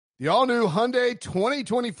The all-new Hyundai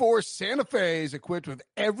 2024 Santa Fe is equipped with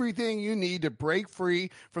everything you need to break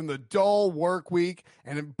free from the dull work week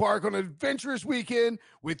and embark on an adventurous weekend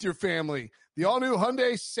with your family. The all-new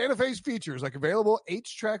Hyundai Santa Fe's features like available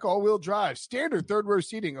H-Track all-wheel drive, standard third-row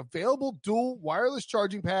seating, available dual wireless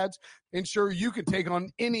charging pads, ensure you can take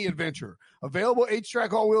on any adventure. Available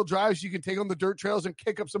H-Track all-wheel drives, you can take on the dirt trails and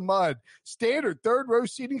kick up some mud. Standard third-row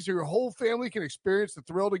seating so your whole family can experience the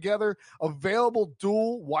thrill together. Available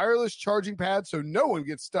dual wireless charging pads so no one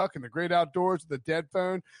gets stuck in the great outdoors with a dead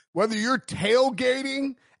phone. Whether you're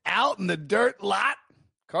tailgating out in the dirt lot,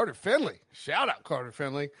 Carter Finley, shout out Carter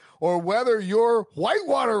Finley, or whether you're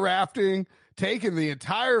whitewater rafting, taking the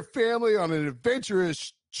entire family on an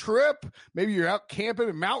adventurous trip, maybe you're out camping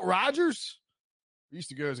in Mount Rogers. I used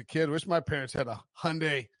to go as a kid. Wish my parents had a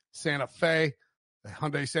Hyundai Santa Fe. The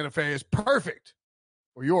Hyundai Santa Fe is perfect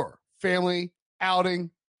for your family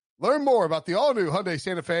outing. Learn more about the all-new Hyundai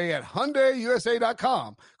Santa Fe at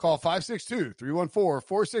HyundaiUSA.com. Call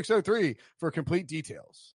 562-314-4603 for complete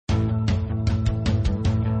details.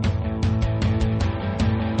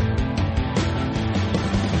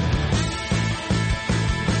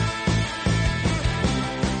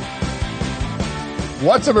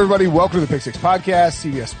 What's up, everybody? Welcome to the Pick Six Podcast,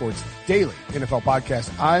 CBS Sports Daily NFL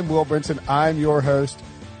Podcast. I'm Will Brinson. I'm your host.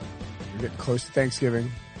 We're getting close to Thanksgiving,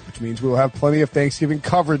 which means we will have plenty of Thanksgiving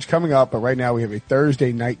coverage coming up. But right now we have a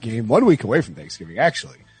Thursday night game, 1 week away from Thanksgiving,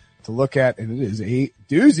 actually, to look at, and it is a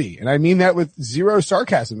doozy. And I mean that with zero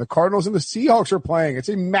sarcasm. The Cardinals and the Seahawks are playing. It's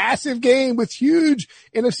a massive game with huge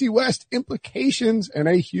NFC West implications and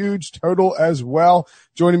a huge total as well.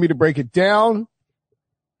 Joining me to break it down,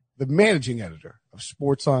 the managing editor of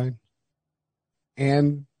Sportsline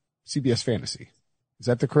and CBS Fantasy. Is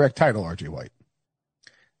that the correct title, RJ White?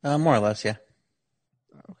 More or less, yeah.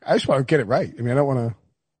 I just want to get it right. I mean, I don't want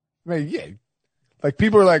to, yeah. Like,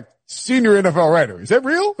 people are like, senior NFL writer. Is that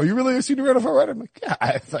real? Are you really a senior NFL writer? I'm like, yeah.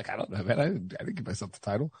 I don't know, man. I didn't give myself the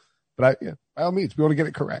title. But by all means, we want to get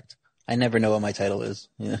it correct. I never know what my title is.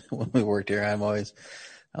 You know, when we worked here, I'm always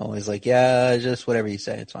like, yeah, just whatever you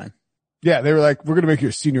say. It's fine. Yeah, they were like, we're going to make you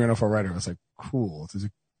a senior NFL writer. I was like, cool. Does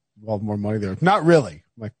it involve more money there? Not really.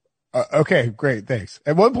 I'm like, okay, great. Thanks.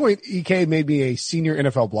 At one point, EK made me a senior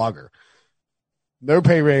NFL blogger. No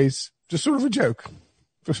pay raise. Just sort of a joke.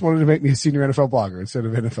 Just wanted to make me a senior NFL blogger instead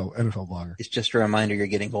of NFL blogger. It's just a reminder you're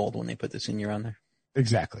getting old when they put the senior on there.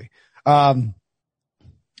 Exactly. I'm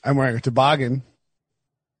wearing a toboggan,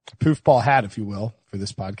 poofball hat, if you will, for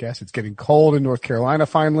this podcast. It's getting cold in North Carolina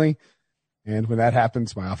finally. And when that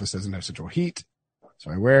happens, my office doesn't have central heat. So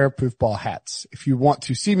I wear poofball hats. If you want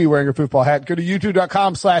to see me wearing a poofball hat, go to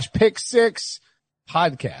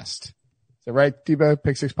youtube.com/pick6podcast. Is that right, Debo?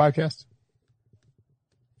 Pick6 podcast?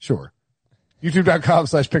 Sure.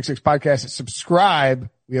 youtube.com/pick6podcast. Subscribe.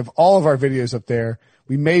 We have all of our videos up there.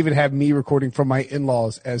 We may even have me recording from my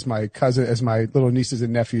in-laws as my little nieces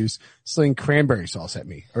and nephews sling cranberry sauce at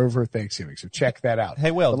me over Thanksgiving. So check that out. Hey,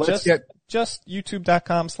 Will, just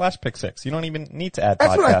youtube.com/pick6. You don't even need to add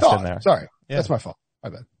podcast in there. Sorry. Yeah. That's my fault. My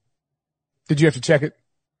bad. Did you have to check it?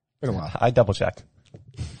 Been a while. I double checked.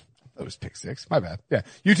 That was Pick Six. My bad. Yeah.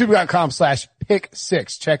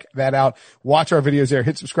 YouTube.com/pick6. Check that out. Watch our videos there.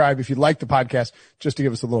 Hit subscribe if you like the podcast just to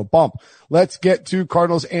give us a little bump. Let's get to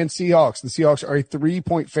Cardinals and Seahawks. The Seahawks are a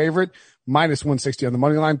 3-point favorite, -160 on the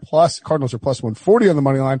money line. Plus Cardinals are +140 on the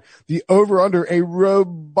money line. The over under a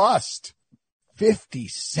robust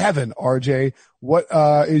 57, RJ. What,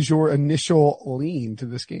 is your initial lean to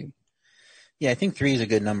this game? Yeah, I think 3 is a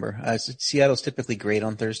good number. Seattle's typically great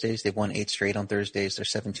on Thursdays. They've won 8 straight on Thursdays. They're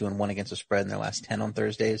 7-2-1 against the spread in their last 10 on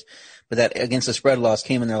Thursdays. But that against the spread loss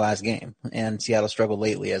came in their last game. And Seattle struggled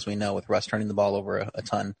lately, as we know, with Russ turning the ball over a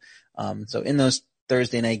ton. So in those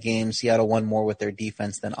Thursday night games, Seattle won more with their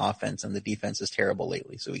defense than offense, and the defense is terrible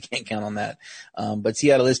lately, so we can't count on that. But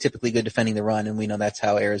Seattle is typically good defending the run, and we know that's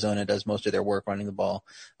how Arizona does most of their work running the ball.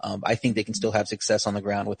 I think they can still have success on the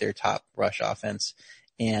ground with their top rush offense.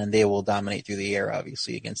 And they will dominate through the air,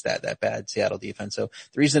 obviously, against that bad Seattle defense. So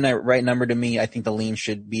 3 is the right number to me. I think the lean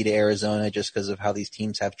should be to Arizona just because of how these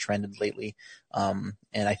teams have trended lately. And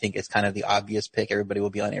I think it's kind of the obvious pick. Everybody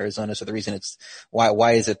will be on Arizona. So the reason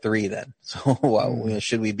why is it 3 then? So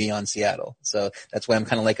should we be on Seattle? So that's why I'm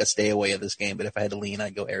kind of like a stay away of this game. But if I had to lean,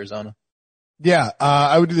 I'd go Arizona. Yeah,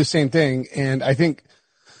 I would do the same thing. And I think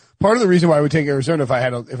part of the reason why I would take Arizona if I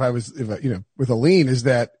was with a lean is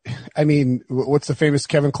that, I mean, what's the famous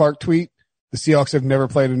Kevin Clark tweet? The Seahawks have never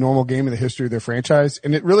played a normal game in the history of their franchise.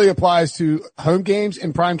 And it really applies to home games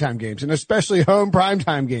and primetime games, and especially home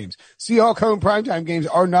primetime games. Seahawks home primetime games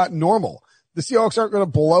are not normal. the Seahawks aren't going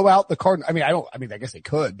to blow out the Cardinals. I guess they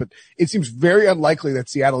could, but it seems very unlikely that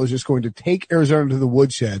Seattle is just going to take Arizona to the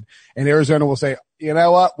woodshed, and Arizona will say, you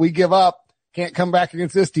know what, we give up, can't come back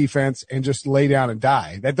against this defense, and just lay down and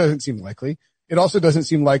die. That doesn't seem likely. It also doesn't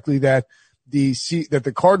seem likely that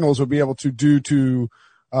the Cardinals would be able to do to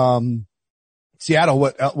Seattle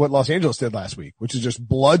what Los Angeles did last week, which is just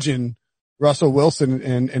bludgeon Russell Wilson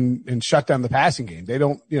and shut down the passing game. They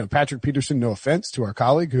don't, Patrick Peterson, no offense to our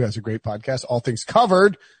colleague who has a great podcast, All Things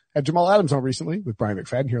Covered, had Jamal Adams on recently with Brian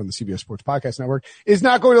McFadden here on the CBS Sports Podcast Network, is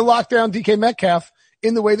not going to lock down DK Metcalf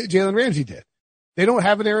in the way that Jalen Ramsey did. They don't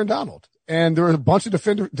have an Aaron Donald, and there are a bunch of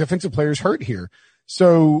defensive players hurt here.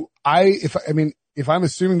 So if I'm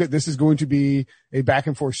assuming that this is going to be a back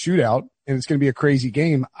and forth shootout and it's going to be a crazy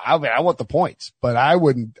game, I want the points, but I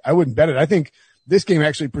wouldn't bet it. I think this game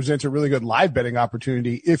actually presents a really good live betting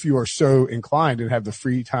opportunity if you are so inclined and have the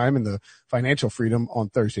free time and the financial freedom on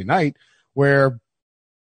Thursday night, where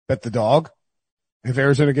bet the dog. If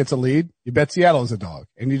Arizona gets a lead, you bet Seattle as a dog,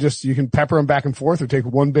 and you can pepper them back and forth or take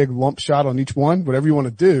one big lump shot on each one, whatever you want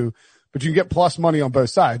to do, but you can get plus money on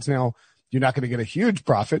both sides. Now, you're not going to get a huge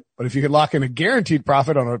profit, but if you could lock in a guaranteed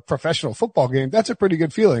profit on a professional football game, that's a pretty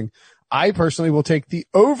good feeling. I personally will take the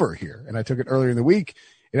over here, and I took it earlier in the week.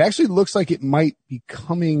 It actually looks like it might be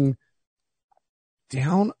coming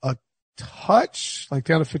down a touch, like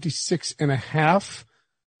down to 56.5,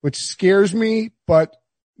 which scares me, but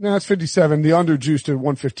no, it's 57. The under juiced to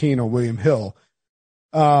 115 on William Hill.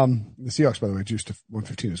 The Seahawks, by the way, juiced to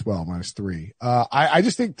 115 as well, -3. I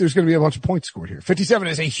just think there's going to be a bunch of points scored here. 57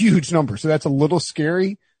 is a huge number, so that's a little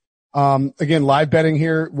scary. Again, live betting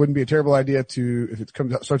here wouldn't be a terrible idea if it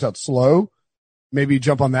starts out slow, maybe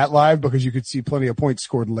jump on that live because you could see plenty of points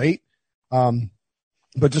scored late.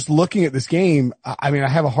 But just looking at this game, I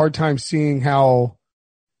have a hard time seeing how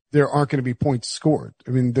there aren't going to be points scored.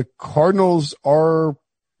 The Cardinals are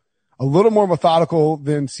a little more methodical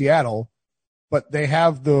than Seattle, but they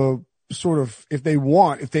have the sort of,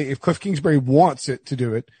 if Cliff Kingsbury wants it to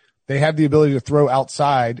do it, they have the ability to throw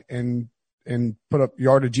outside and put up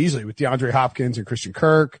yardage easily with DeAndre Hopkins and Christian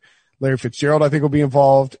Kirk. Larry Fitzgerald, I think, will be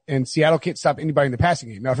involved, and Seattle can't stop anybody in the passing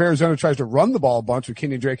game. Now, if Arizona tries to run the ball a bunch with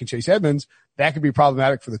Kenyon Drake and Chase Edmonds, that could be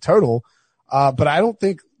problematic for the total. But I don't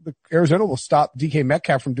think Arizona will stop DK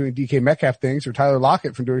Metcalf from doing DK Metcalf things or Tyler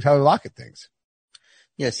Lockett from doing Tyler Lockett things.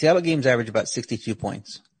 Yeah, Seattle games average about 62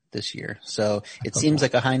 points this year. So it seems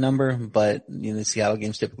like a high number, but the Seattle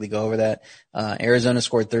games typically go over that. Arizona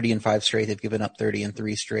scored 30 in 5 straight. They've given up 30 in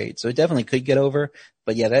 3 straight. So it definitely could get over.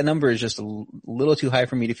 But yeah, that number is just a little too high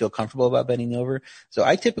for me to feel comfortable about betting over. So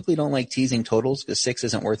I typically don't like teasing totals because 6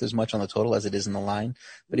 isn't worth as much on the total as it is in the line.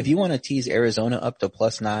 But if you want to tease Arizona up to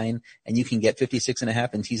 +9 and you can get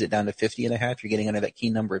 56.5 and tease it down to 50.5, you're getting under that key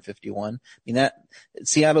number of 51. That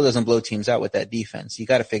Seattle doesn't blow teams out with that defense. You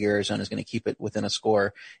got to figure Arizona's going to keep it within a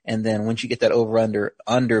score. And then once you get that over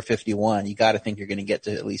under 51, you got to think you're going to get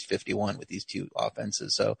to at least 51 with these two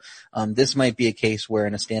offenses. So, this might be a case where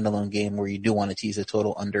in a standalone game where you do want to tease a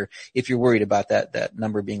total under if you're worried about that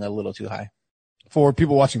number being a little too high. For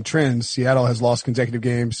people watching trends, Seattle has lost consecutive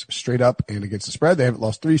games straight up and against the spread. They haven't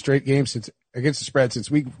lost 3 straight games against the spread since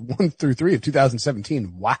week 1 through 3 of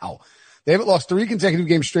 2017. Wow. They haven't lost 3 consecutive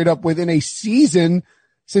games straight up within a season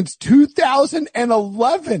since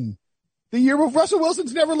 2011. The year where Russell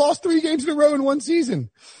Wilson's never lost 3 games in a row in one season.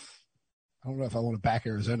 I don't know if I want to back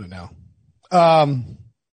Arizona now.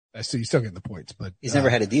 So you still get the points, but he's never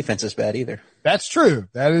had a defense this bad either. That's true.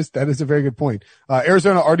 That is a very good point.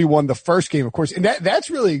 Arizona already won the first game, of course, and that's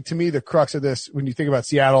really to me the crux of this. When you think about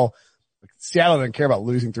Seattle, Seattle doesn't care about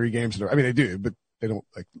losing 3 games in a row. They do, but they don't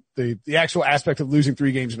like the actual aspect of losing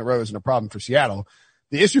 3 games in a row isn't a problem for Seattle.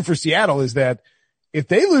 The issue for Seattle is that if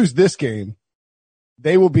they lose this game,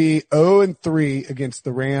 they will be 0-3 against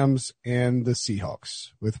the Rams and the Seahawks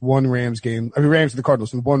with Rams and the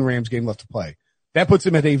Cardinals with 1 Rams game left to play. That puts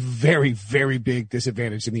them at a very, very big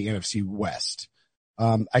disadvantage in the NFC West.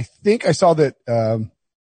 I think I saw that,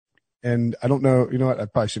 and I don't know, you know what, I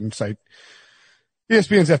probably shouldn't cite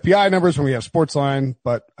ESPN's FPI numbers when we have Sportsline,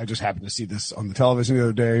 but I just happened to see this on the television the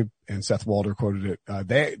other day, and Seth Walder quoted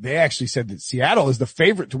it. They actually said that Seattle is the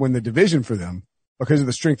favorite to win the division for them because of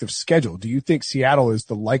the strength of schedule. Do you think Seattle is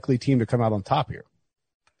the likely team to come out on top here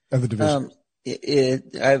of the division?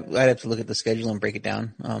 I'd have to look at the schedule and break it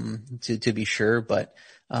down, to be sure, but,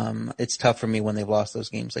 it's tough for me when they've lost those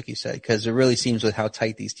games, like you said, because it really seems with how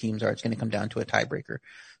tight these teams are, it's going to come down to a tiebreaker.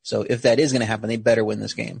 So if that is going to happen, they better win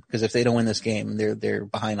this game, because if they don't win this game, they're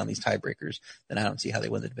behind on these tiebreakers, then I don't see how they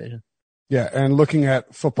win the division. Yeah. And looking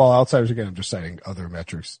at Football Outsiders, again, I'm just citing other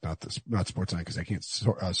metrics, not Sportsline, because I can't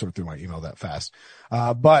sort through my email that fast.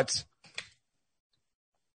 But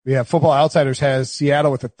Yeah, Football Outsiders has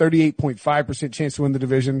Seattle with a 38.5% chance to win the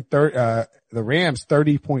division. The Rams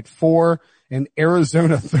 30.4 and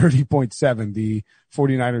Arizona 30.7. The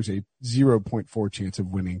 49ers a 0.4 chance of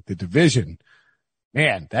winning the division.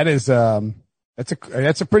 Man, that is,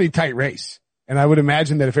 that's a pretty tight race. And I would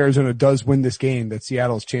imagine that if Arizona does win this game, that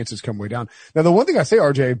Seattle's chances come way down. Now, the one thing I say,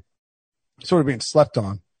 RJ, sort of being slept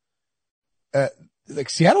on, like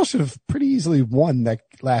Seattle should have pretty easily won that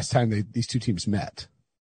last time these two teams met.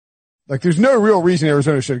 Like, there's no real reason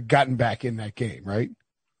Arizona should have gotten back in that game, right?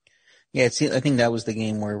 Yeah, I think that was the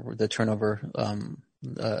game where the turnover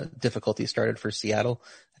difficulty started for Seattle.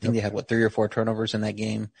 I think they had 3 or 4 turnovers in that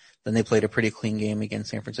game. Then they played a pretty clean game against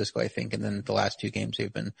San Francisco, I think. And then the last 2 games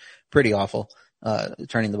they've been pretty awful,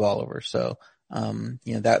 turning the ball over. So,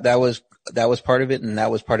 that was part of it. And that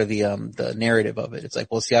was part of the narrative of it. It's like,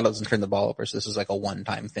 well, Seattle doesn't turn the ball over. So this is like a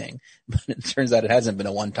one-time thing, but it turns out it hasn't been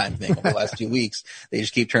a one-time thing over the last 2 weeks. They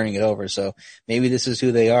just keep turning it over. So maybe this is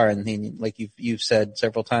who they are. And like you've said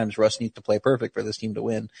several times, Russ needs to play perfect for this team to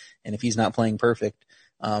win. And if he's not playing perfect,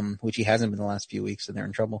 which he hasn't been the last few weeks, then they're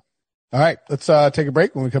in trouble. All right. Let's take a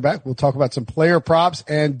break. When we come back, we'll talk about some player props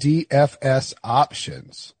and DFS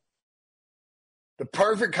options. The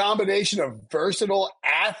perfect combination of versatile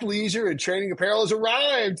athleisure and training apparel has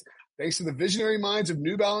arrived. Thanks to the visionary minds of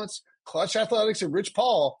New Balance, Clutch Athletics, and Rich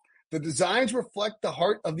Paul, the designs reflect the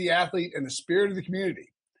heart of the athlete and the spirit of the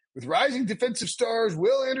community. With rising defensive stars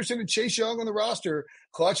Will Anderson and Chase Young on the roster,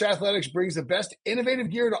 Clutch Athletics brings the best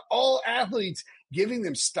innovative gear to all athletes, giving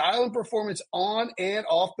them style and performance on and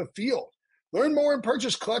off the field. Learn more and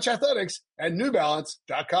purchase Clutch Athletics at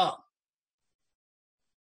newbalance.com.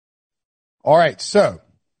 All right, so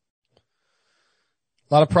a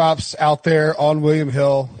lot of props out there on William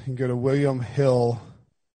Hill. You can go to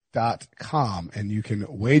williamhill.com and you can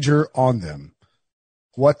wager on them.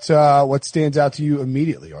 What stands out to you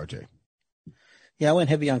immediately, RJ? Yeah, I went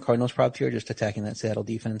heavy on Cardinals prop here, just attacking that Seattle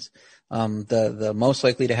defense. The most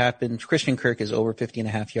likely to happen, Christian Kirk is over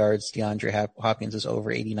 50.5 yards. DeAndre Hopkins is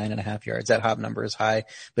over 89.5 yards. That Hop number is high,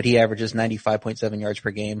 but he averages 95.7 yards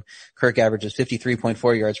per game. Kirk averages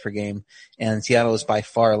 53.4 yards per game, and Seattle is by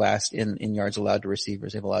far last in yards allowed to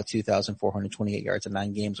receivers. They've allowed 2,428 yards in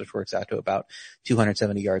 9 games, which works out to about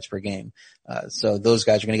 270 yards per game. So those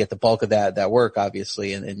guys are going to get the bulk of that work,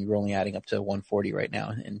 obviously, and you're only adding up to 140 right now.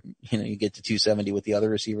 And, you get to 270 with the other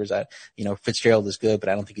receivers. Fitzgerald is good, but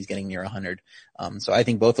I don't think he's getting near 100. So I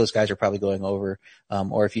think both those guys are probably going over.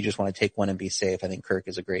 Or if you just want to take one and be safe, I think Kirk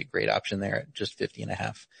is a great option there at just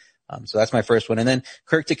 50.5. So that's my first one. And then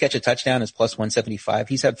Kirk to catch a touchdown is plus 175.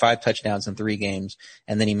 He's had 5 touchdowns in 3 games,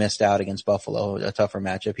 and then he missed out against Buffalo, a tougher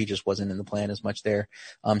matchup. He just wasn't in the plan as much there.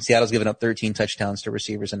 Seattle's given up 13 touchdowns to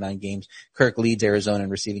receivers in 9 games. Kirk leads Arizona in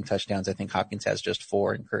receiving touchdowns. I think Hopkins has just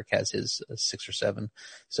 4, and Kirk has his 6 or 7.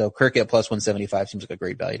 So Kirk at plus 175 seems like a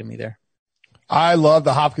great value to me there. I love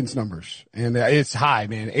the Hopkins numbers, and it's high,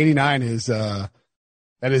 man. 89 is, that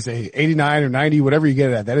is a 89 or 90, whatever you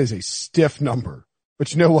get it at. That is a stiff number.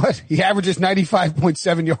 But you know what? He averages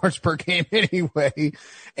 95.7 yards per game anyway.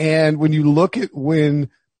 And when you look at when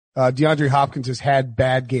DeAndre Hopkins has had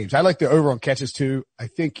bad games, I like the over on catches too. I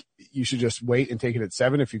think you should just wait and take it at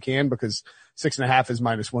 7 if you can, because 6.5 is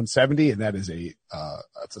minus 170, and that is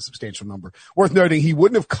that's a substantial number. Worth noting, he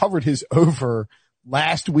wouldn't have covered his over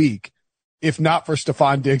last week if not for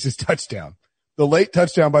Stephon Diggs' touchdown. The late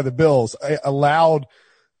touchdown by the Bills allowed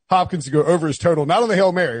Hopkins to go over his total, not on the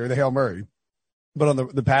Hail Mary or the Hail Murray, but on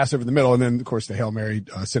the pass over the middle. And then, of course, the Hail Mary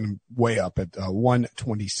sent him way up at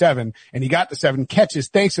 127, and he got the 7 catches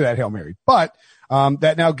thanks to that Hail Mary. But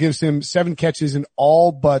that now gives him 7 catches in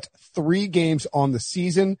all but 3 games on the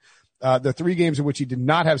season. The 3 games in which he did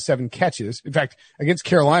not have 7 catches. In fact, against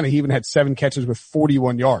Carolina, he even had 7 catches with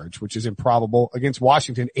 41 yards, which is improbable. Against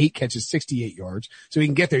Washington, 8 catches, 68 yards. So he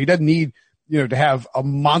can get there. He doesn't need, to have a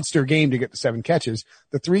monster game to get to 7 catches.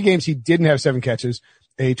 The 3 games he didn't have 7 catches,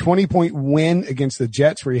 a 20-point win against the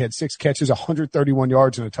Jets where he had 6 catches, 131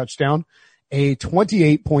 yards and a touchdown. A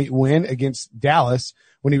 28-point win against Dallas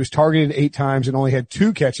when he was targeted 8 times and only had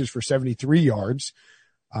 2 catches for 73 yards.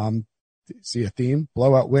 See a theme?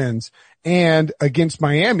 Blowout wins. And against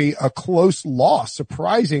Miami, a close loss,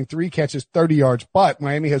 surprising 3 catches, 30 yards, but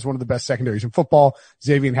Miami has one of the best secondaries in football.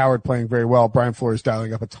 Xavier Howard playing very well. Brian Flores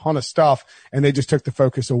dialing up a ton of stuff, and they just took the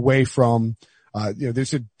focus away from, they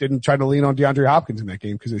just didn't try to lean on DeAndre Hopkins in that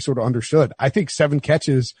game because they sort of understood. I think 7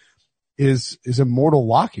 catches is a mortal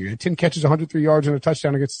lock here. 10 catches, 103 yards and a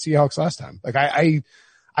touchdown against the Seahawks last time. Like I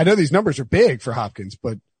know these numbers are big for Hopkins,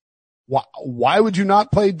 but why would you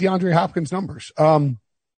not play DeAndre Hopkins numbers?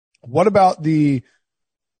 What about the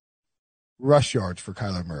rush yards for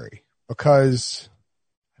Kyler Murray? Because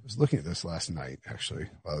was looking at this last night, actually,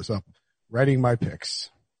 while I was up writing my picks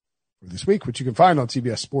for this week, which you can find on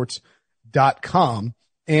CBSSports.com.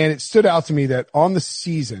 And it stood out to me that on the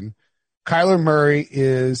season, Kyler Murray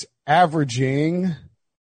is averaging,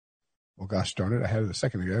 well, gosh darn it, I had it a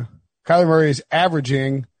second ago. Kyler Murray is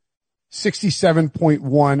averaging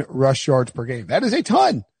 67.1 rush yards per game. That is a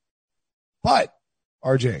ton. But,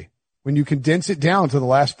 RJ, when you condense it down to the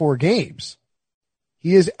last 4 games,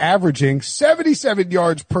 he is averaging 77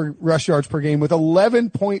 rush yards per game with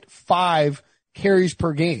 11.5 carries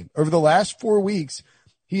per game. Over the last 4 weeks,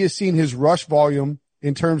 he has seen his rush volume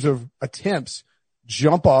in terms of attempts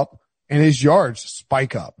jump up and his yards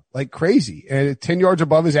spike up like crazy, and 10 yards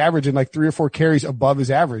above his average and like 3 or 4 carries above his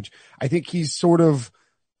average. I think he's sort of,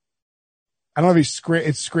 I don't know if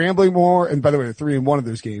it's scrambling more. And by the way, they're 3-1 of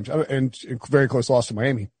those games and very close loss to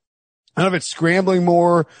Miami. I don't know if it's scrambling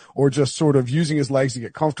more or just sort of using his legs to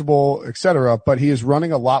get comfortable, et cetera, but he is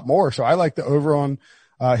running a lot more. So I like the over on,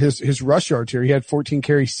 his rush yards here. He had 14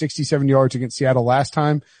 carries, 67 yards against Seattle last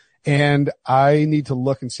time. And I need to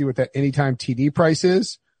look and see what that anytime TD price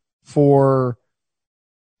is for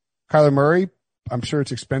Kyler Murray. I'm sure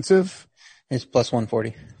it's expensive. It's plus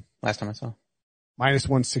 140 last time I saw. Minus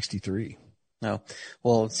 163. No.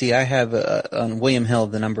 Well, see, I have on William Hill,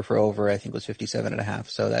 the number for over, I think was 57.5.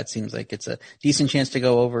 So that seems like it's a decent chance to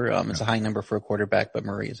go over. It's a high number for a quarterback, but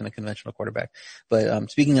Murray isn't a conventional quarterback.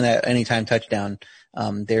 But, speaking of that anytime touchdown,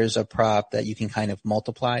 there's a prop that you can kind of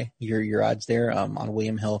multiply your odds there, on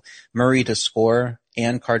William Hill. Murray to score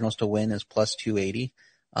and Cardinals to win is plus 280.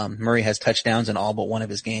 Murray has touchdowns in all but one of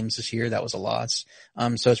his games this year. That was a loss.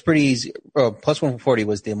 So it's pretty easy. Oh, plus 140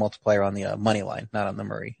 was the multiplier on the money line, not on the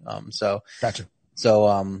Murray. Gotcha.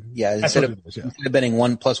 So, yeah, instead of betting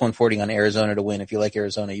plus 140 on Arizona to win, if you like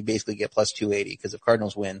Arizona, you basically get plus 280 because if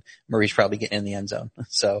Cardinals win, Murray's probably getting in the end zone.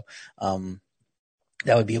 So,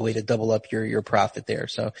 that would be a way to double up your profit there.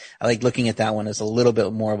 So I like looking at that one as a little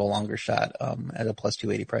bit more of a longer shot, at a plus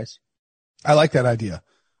 280 price. I like that idea.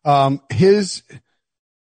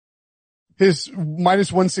 His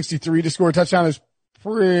minus 163 to score a touchdown is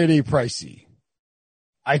pretty pricey.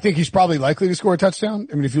 I think he's probably likely to score a touchdown.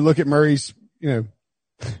 I mean, if you look at Murray's,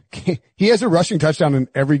 he has a rushing touchdown in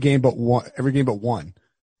every game but one,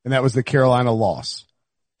 and that was the Carolina loss.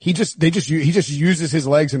 He just uses his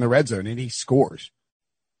legs in the red zone and he scores.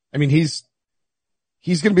 I mean, he's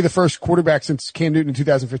going to be the first quarterback since Cam Newton in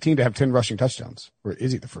 2015 to have 10 rushing touchdowns. Or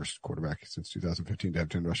is he the first quarterback since 2015 to have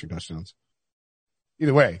 10 rushing touchdowns?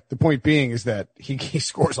 Either way, the point being is that he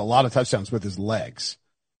scores a lot of touchdowns with his legs.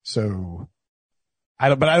 So I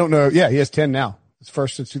don't know. Yeah, he has 10 now. It's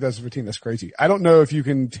first since 2015. That's crazy. I don't know if you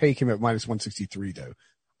can take him at minus 163 though.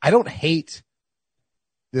 I don't hate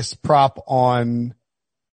this prop on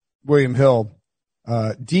William Hill.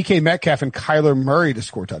 DK Metcalf and Kyler Murray to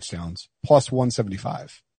score touchdowns plus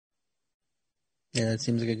 175. Yeah, that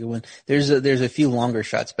seems like a good one. There's a few longer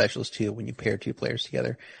shot specials too when you pair two players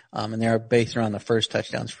together. And they're based around the first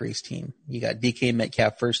touchdowns for each team. You got DK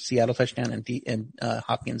Metcalf first Seattle touchdown and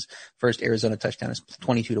Hopkins first Arizona touchdown is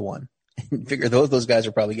 22-1. Figure those guys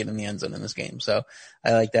are probably getting in the end zone in this game. So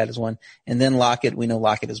I like that as one. And then Lockett, we know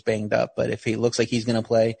Lockett is banged up, but if he looks like he's going to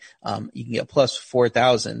play, you can get plus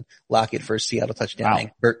 4,000 Lockett first Seattle touchdown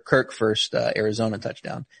and Kirk first, Arizona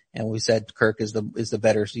touchdown. And we said Kirk is the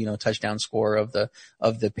better, touchdown scorer of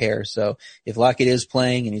the pair. So if Lockett is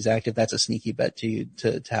playing and he's active, that's a sneaky bet to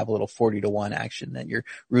have a little 40-1 action that you're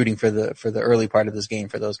rooting for the early part of this game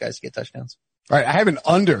for those guys to get touchdowns. All right. I have an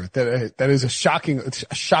under that is a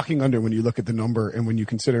shocking under when you look at the number and when you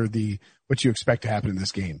consider what you expect to happen in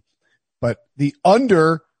this game. But the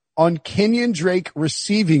under on Kenyon Drake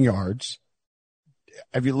receiving yards,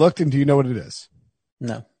 have you looked and do you know what it is?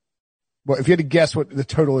 No. Well, if you had to guess what the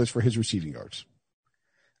total is for his receiving yards.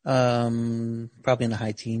 Probably in the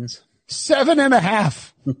high teens.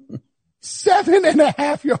 7.5.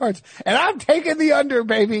 7.5 yards. And I'm taking the under,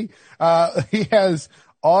 baby. He has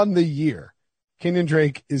on the year. Kenyon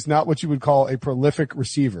Drake is not what you would call a prolific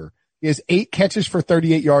receiver. He has 8 catches for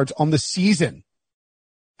 38 yards on the season.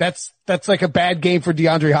 That's like a bad game for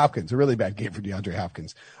DeAndre Hopkins, a really bad game for DeAndre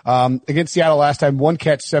Hopkins. Against Seattle last time, 1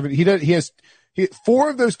 catch, 7. He has 4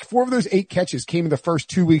 of those 8 catches came in the first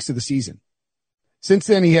 2 weeks of the season. Since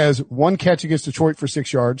then, he has 1 catch against Detroit for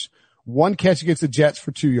 6 yards, 1 catch against the Jets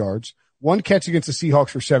for 2 yards, 1 catch against the Seahawks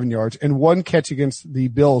for 7 yards, and 1 catch against the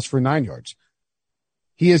Bills for 9 yards.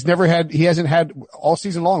 He hasn't had all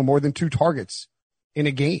season long more than 2 targets in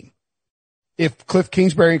a game. If Cliff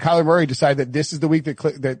Kingsbury and Kyler Murray decide that this is the week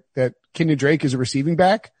that Kenyon Drake is a receiving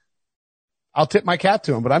back, I'll tip my cap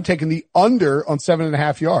to him, but I'm taking the under on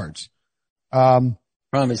 7.5 yards.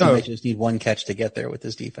 Problem is he might just need one catch to get there with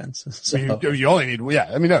his defense. So. You only need,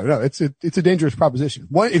 yeah. I mean, no, it's a dangerous proposition.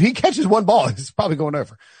 If he catches one ball, it's probably going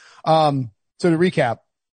over. So to recap,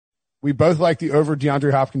 we both like the over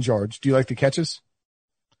DeAndre Hopkins yards. Do you like the catches?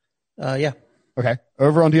 Yeah. Okay.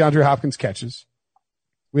 Over on DeAndre Hopkins catches.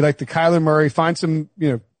 We like the Kyler Murray. Find some,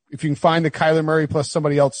 if you can find the Kyler Murray plus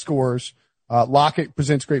somebody else scores. Lockett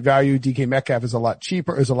presents great value. DK Metcalf is a lot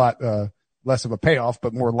cheaper, is a lot, less of a payoff,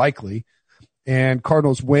 but more likely. And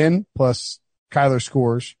Cardinals win plus Kyler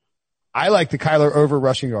scores. I like the Kyler over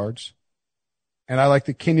rushing yards. And I like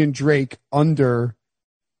the Kenyon Drake under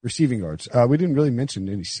receiving yards. We didn't really mention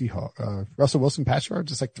any Seahawks. Russell Wilson pass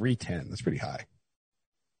yards. It's like 310. That's pretty high.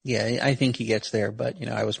 Yeah, I think he gets there, but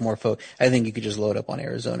I was more I think you could just load up on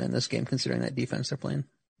Arizona in this game considering that defense they're playing.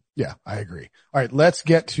 Yeah, I agree. All right, let's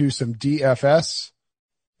get to some DFS.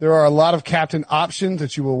 There are a lot of captain options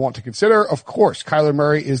that you will want to consider. Of course, Kyler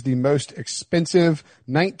Murray is the most expensive,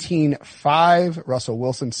 19.5. Russell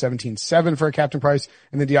Wilson, 17.7 for a captain price.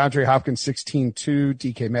 And then DeAndre Hopkins, 16.2.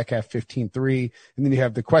 DK Metcalf, 15.3. And then you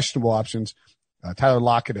have the questionable options, Tyler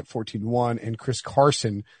Lockett at 14.1 and Chris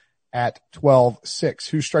Carson at 12.6.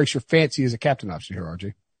 Who strikes your fancy as a captain option here,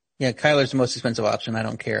 RJ? Yeah, Kyler's the most expensive option. I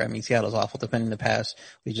don't care. I mean, Seattle's awful defending the pass.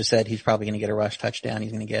 We just said he's probably going to get a rush touchdown.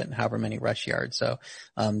 He's going to get however many rush yards. So,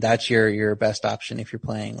 that's your best option if you're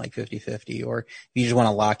playing like 50-50 or if you just want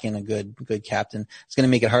to lock in a good captain. It's going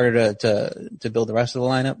to make it harder to build the rest of the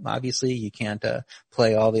lineup. Obviously, you can't,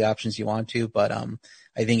 play all the options you want to, but,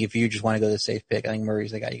 I think if you just want to go the safe pick, I think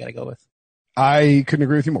Murray's the guy you got to go with. I couldn't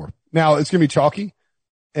agree with you more. Now it's going to be chalky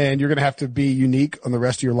and you're going to have to be unique on the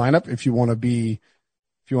rest of your lineup if you want to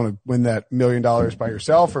win that $1 million by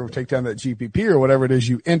yourself or take down that GPP or whatever it is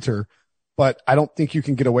you enter. But I don't think you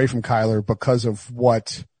can get away from Kyler because of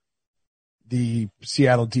what the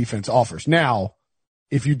Seattle defense offers. Now,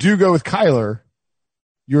 if you do go with Kyler,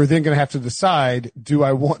 you're then going to have to decide,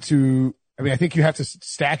 I think you have to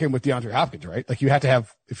stack him with DeAndre Hopkins, right? Like if you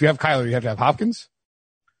have Kyler, you have to have Hopkins.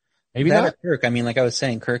 Maybe that not. Kirk. I mean, like I was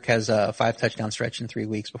saying, Kirk has a 5 touchdown stretch in 3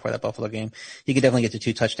 weeks before that Buffalo game. He could definitely get to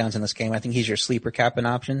 2 touchdowns in this game. I think he's your sleeper captain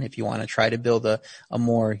option if you want to try to build a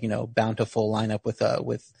more, bountiful lineup with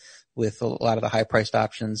a lot of the high priced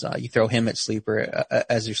options. You throw him at sleeper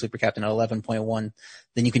as your sleeper captain at 11.1.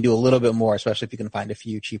 Then you can do a little bit more, especially if you can find a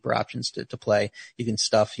few cheaper options to play. You can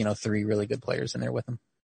stuff, 3 really good players in there with him.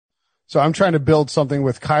 So I'm trying to build something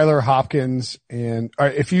with Kyler, Hopkins, and all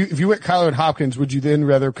right, if you went Kyler and Hopkins, would you then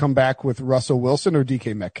rather come back with Russell Wilson or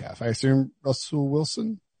DK Metcalf? I assume Russell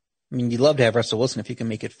Wilson. I mean, you'd love to have Russell Wilson if you can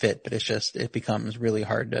make it fit, but it becomes really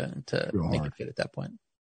hard to make it fit at that point.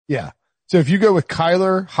 Yeah. So if you go with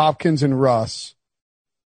Kyler, Hopkins, and Russ,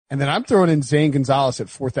 and then I'm throwing in Zane Gonzalez at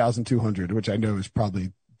 4,200, which I know is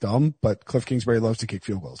probably dumb, but Cliff Kingsbury loves to kick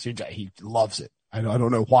field goals. He loves it. I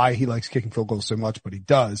don't know why he likes kicking field goals so much, but he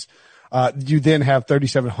does. You then have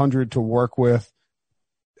 3,700 to work with.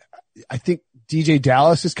 I think DJ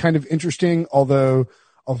Dallas is kind of interesting, although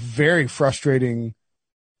a very frustrating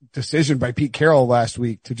decision by Pete Carroll last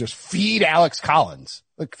week to just feed Alex Collins.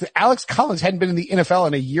 Like Alex Collins hadn't been in the NFL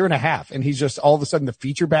in a year and a half, and he's just all of a sudden the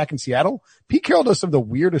feature back in Seattle. Pete Carroll does some of the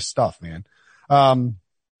weirdest stuff, man. I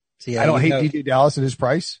don't hate DJ Dallas at his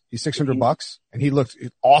price. He's $600, and he looked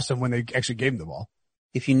awesome when they actually gave him the ball.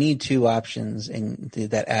 If you need 2 options and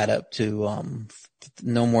that add up to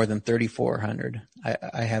no more than 3,400,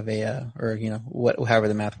 I have however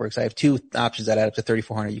the math works. I have 2 options that add up to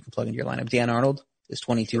 3,400 you can plug into your lineup. Dan Arnold is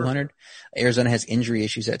 2,200. Sure. Arizona has injury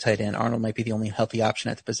issues at tight end. Arnold might be the only healthy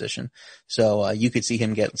option at the position. So, you could see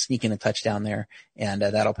him sneak in a touchdown there and,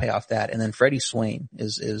 that'll pay off that. And then Freddie Swain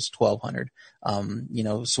is 1,200.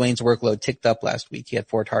 Swain's workload ticked up last week. He had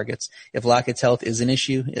 4 targets. If Lockett's health is an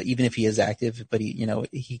issue, even if he is active, but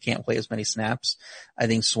he can't play as many snaps, I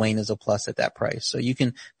think Swain is a plus at that price. So you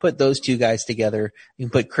can put those 2 guys together. You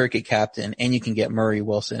can put Kirk at captain and you can get Murray,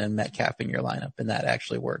 Wilson, and Metcalf in your lineup, and that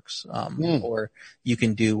actually works. Or you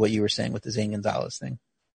can do what you were saying with the Zane Gonzalez thing.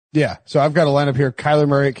 Yeah. So I've got a lineup here. Kyler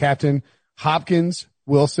Murray at captain, Hopkins,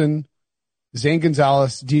 Wilson, Zane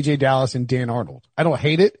Gonzalez, DJ Dallas, and Dan Arnold. I don't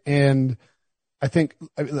hate it. And I think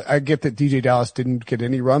I get that DJ Dallas didn't get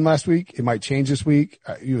any run last week. It might change this week.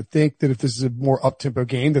 You would think that if this is a more up-tempo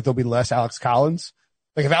game that there'll be less Alex Collins.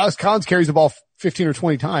 Like if Alex Collins carries the ball 15 or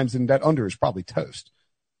 20 times, then that under is probably toast.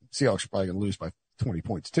 Seahawks are probably going to lose by 20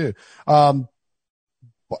 points too.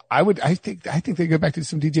 I think they go back to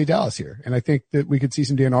some DJ Dallas here. And I think that we could see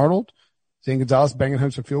some Dan Arnold, Zane Gonzalez banging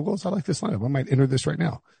home some field goals. I like this lineup. I might enter this right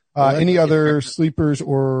now. Any other sleepers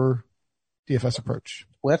or DFS approach?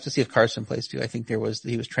 We'll have to see if Carson plays too. I think he was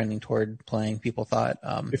trending toward playing. People thought,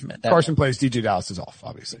 if Carson plays, DJ Dallas is off,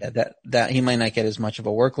 obviously. Yeah, that he might not get as much of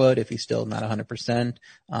a workload if he's still not 100%.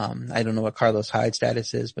 I don't know what Carlos Hyde's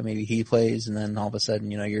status is, but maybe he plays, and then all of a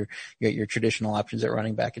sudden, your traditional options at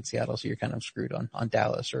running back in Seattle, so you're kind of screwed on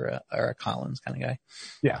Dallas or a Collins kind of guy.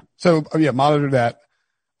 Yeah. So monitor that.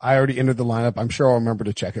 I already entered the lineup. I'm sure I'll remember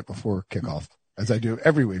to check it before kickoff, as I do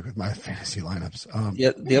every week with my fantasy lineups.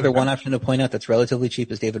 The other one option to point out that's relatively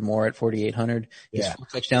cheap is David Moore at 4,800. He's 4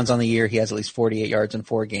 touchdowns on the year. He has at least 48 yards in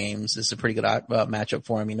 4 games. This is a pretty good matchup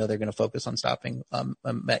for him. They're going to focus on stopping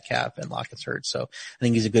Metcalf and Lockett's hurt. So I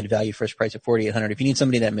think he's a good value for his price at 4,800. If you need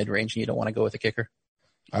somebody in that mid-range and you don't want to go with a kicker.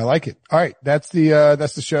 I like it. All right. That's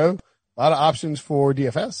the show. A lot of options for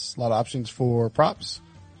DFS, a lot of options for props,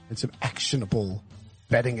 and some actionable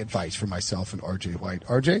betting advice for myself and RJ White.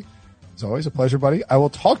 RJ, as always, a pleasure, buddy. I will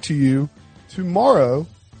talk to you tomorrow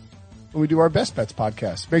when we do our Best Bets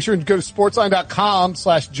podcast. Make sure to go to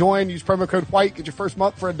sportsline.com/join. Use promo code White. Get your first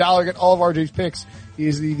month for $1. Get all of RJ's picks. He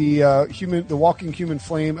is the walking human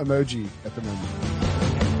flame emoji at the moment.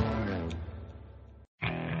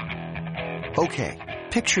 Okay,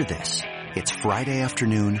 picture this. It's Friday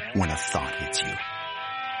afternoon when a thought hits you.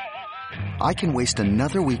 I can waste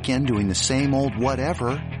another weekend doing the same old whatever,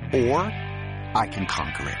 or I can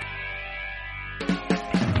conquer it.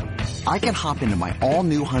 I can hop into my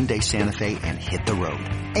all-new Hyundai Santa Fe and hit the road.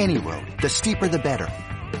 Any road. The steeper the better.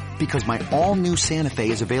 Because my all-new Santa Fe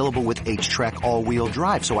is available with H-Track all-wheel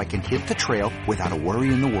drive, so I can hit the trail without a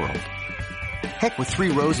worry in the world. Heck, with 3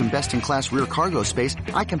 rows and best-in-class rear cargo space,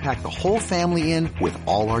 I can pack the whole family in with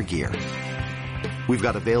all our gear. We've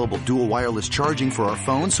got available dual wireless charging for our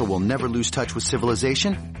phones, so we'll never lose touch with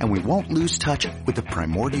civilization, and we won't lose touch with the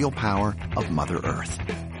primordial power of Mother Earth.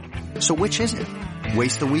 So which is it?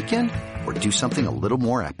 Waste the weekend or do something a little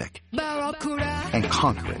more epic? And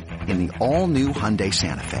conquer it in the all-new Hyundai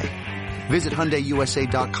Santa Fe. Visit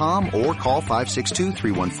HyundaiUSA.com or call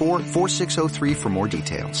 562-314-4603 for more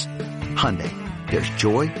details. Hyundai, there's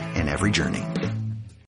joy in every journey.